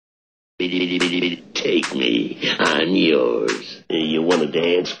Take me, I'm yours. You wanna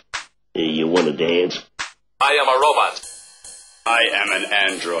dance? You wanna dance? I am a robot. I am an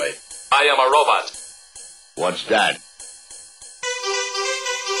android. I am a robot. What's that?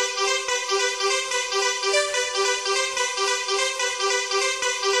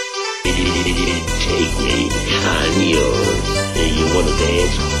 Take me, I'm yours. You wanna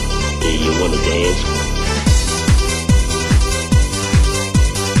dance? You wanna dance?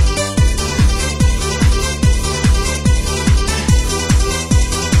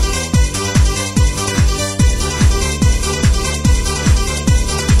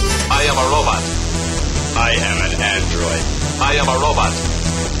 I am a robot. I am an android. I am a robot.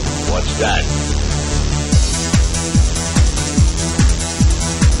 What's that?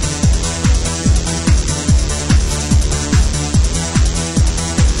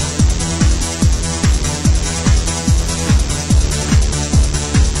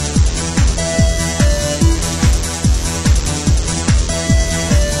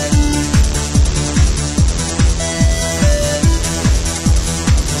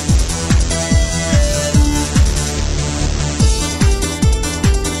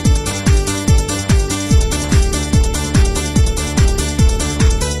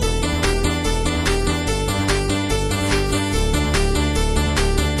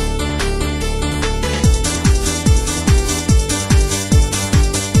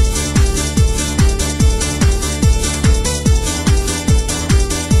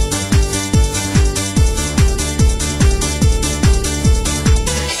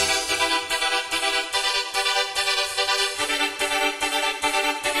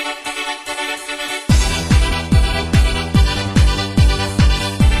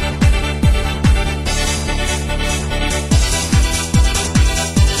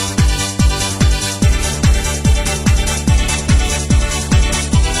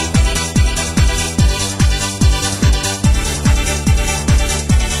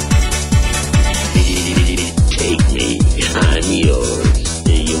 I'm yours.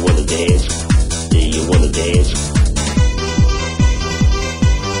 You wanna dance? You wanna dance?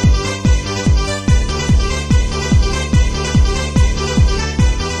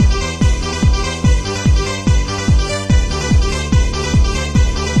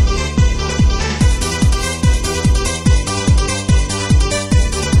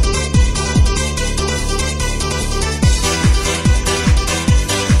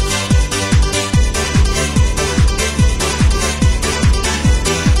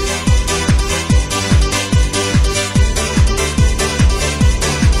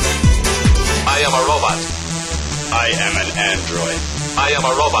 I am a robot. I am an android. I am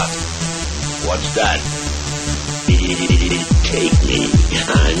a robot. What's that? Take me,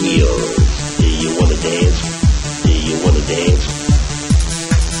 I'm yours. You wanna dance? You wanna dance?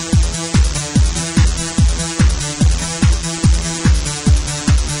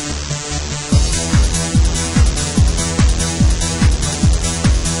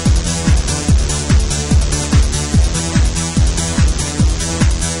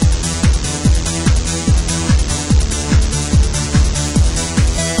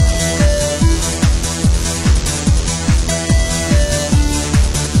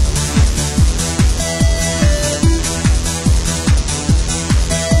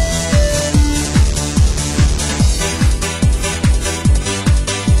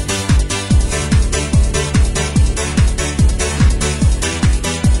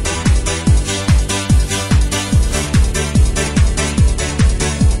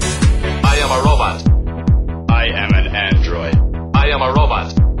 I am an android. I am a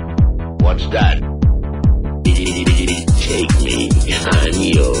robot. What's that? Take me, I'm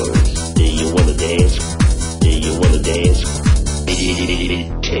yours. You wanna dance? You wanna dance?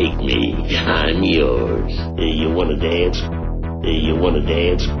 Take me, I'm yours. You wanna dance? You wanna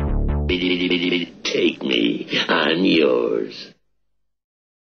dance? Take me, I'm yours.